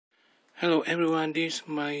Hello everyone, this is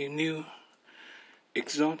my new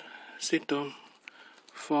exhaust system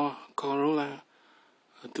for Corolla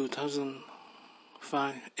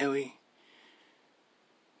 2005 LE.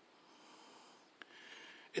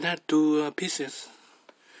 It had two pieces.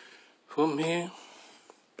 From here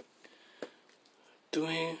to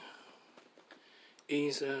here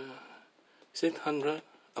is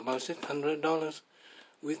about $600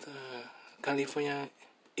 with California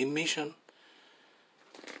emission.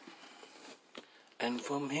 And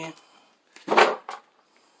from here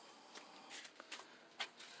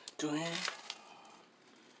to here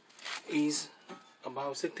is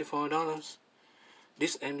about $64.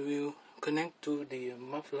 This end will connect to the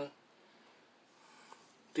muffler.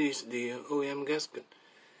 This is the OEM gasket.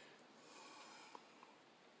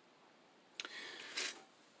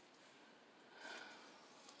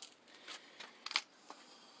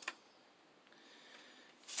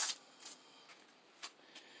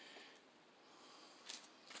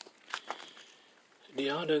 The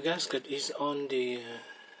other gasket is on the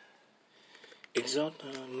exhaust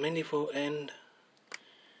manifold, and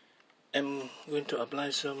I'm going to apply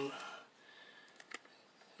some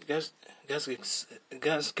gasket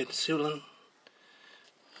sealant.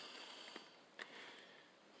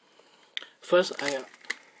 First, I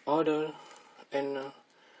order an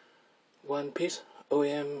one-piece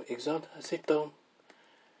OEM exhaust system.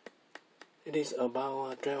 It is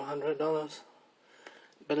about $1,200.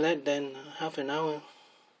 But less than half an hour,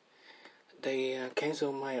 they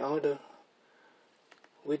canceled my order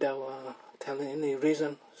without telling any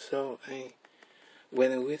reason, so I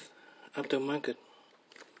went with aftermarket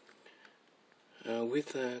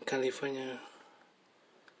with California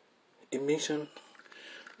emission.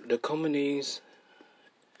 The company is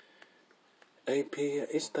AP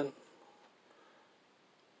Eastern.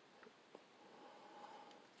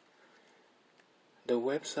 The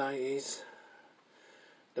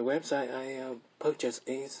website I purchased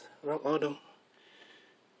is Rock Auto.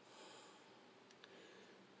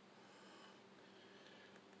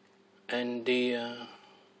 And the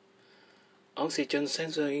oxygen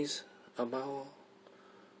sensor is about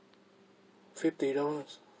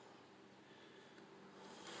 $50.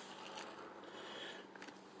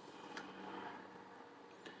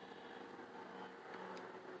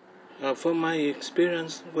 From my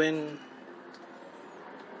experience when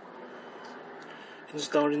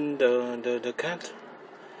installing the cat,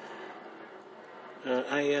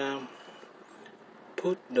 I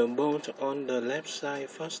put the bolt on the left side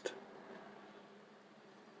first.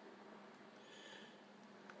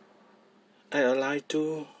 I align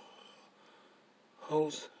two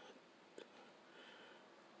holes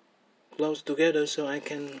close together so I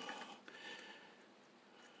can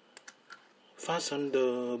fasten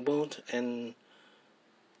the bolt and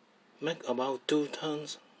make about 2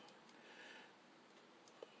 turns.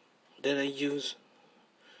 Then I use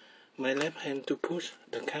my left hand to push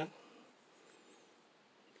the cap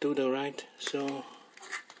to the right, so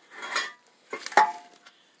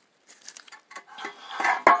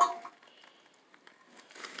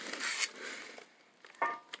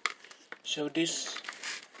this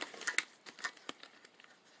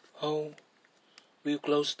hole will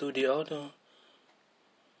close to the other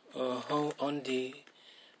hole on the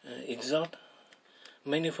exhaust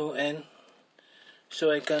manifold end, so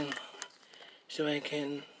I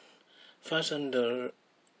can fasten the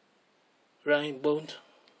right bolt.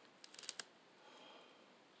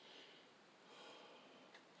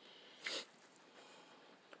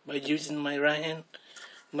 By using my right hand,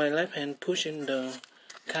 my left hand pushing the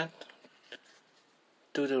cat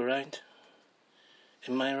to the right,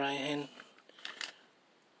 and my right hand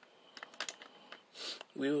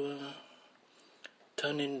will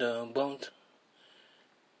turn in the bolt.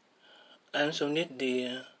 I also need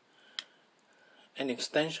an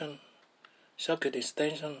extension, socket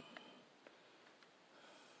extension.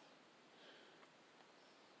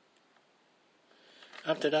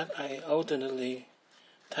 After that, I alternately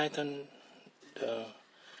tighten the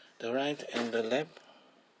right and the left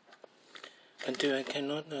until I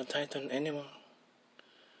cannot tighten anymore.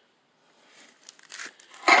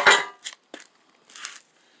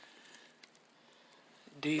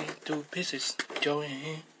 The two pieces join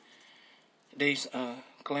here. There is a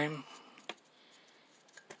clamp,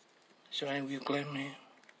 so I will clamp here,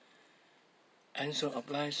 and so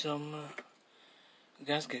apply some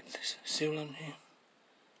gasket sealant here.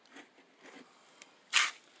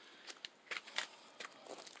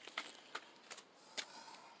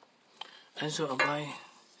 And so apply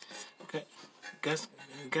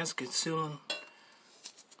gasket sealant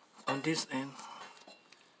on this end.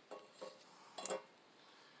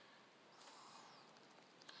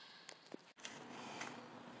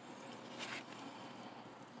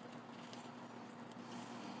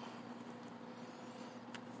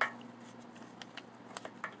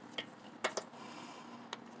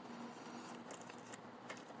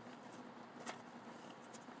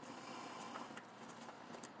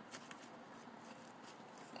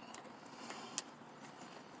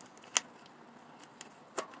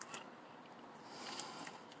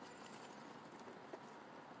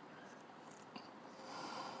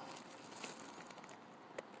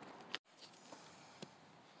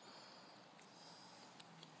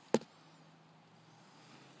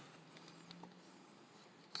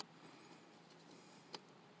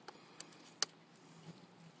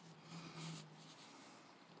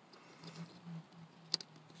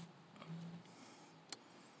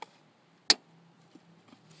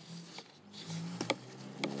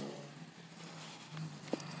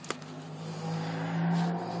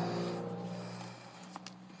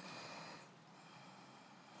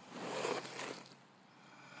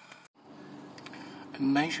 to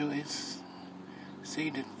make sure it's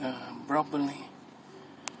seated properly.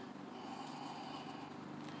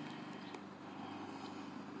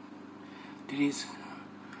 This is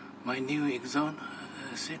my new exhaust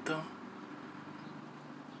system.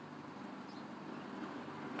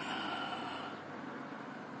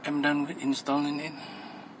 I'm done with installing it.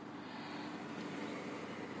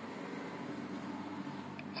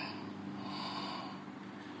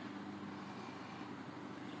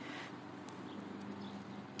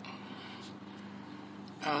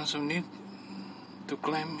 I also need to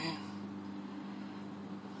clamp here.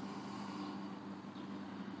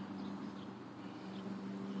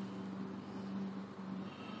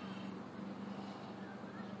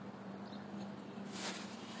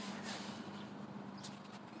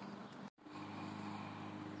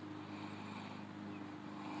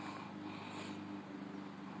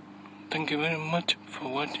 Thank you very much for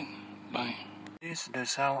watching. Bye. This is the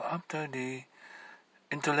sound after the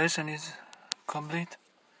installation is complete.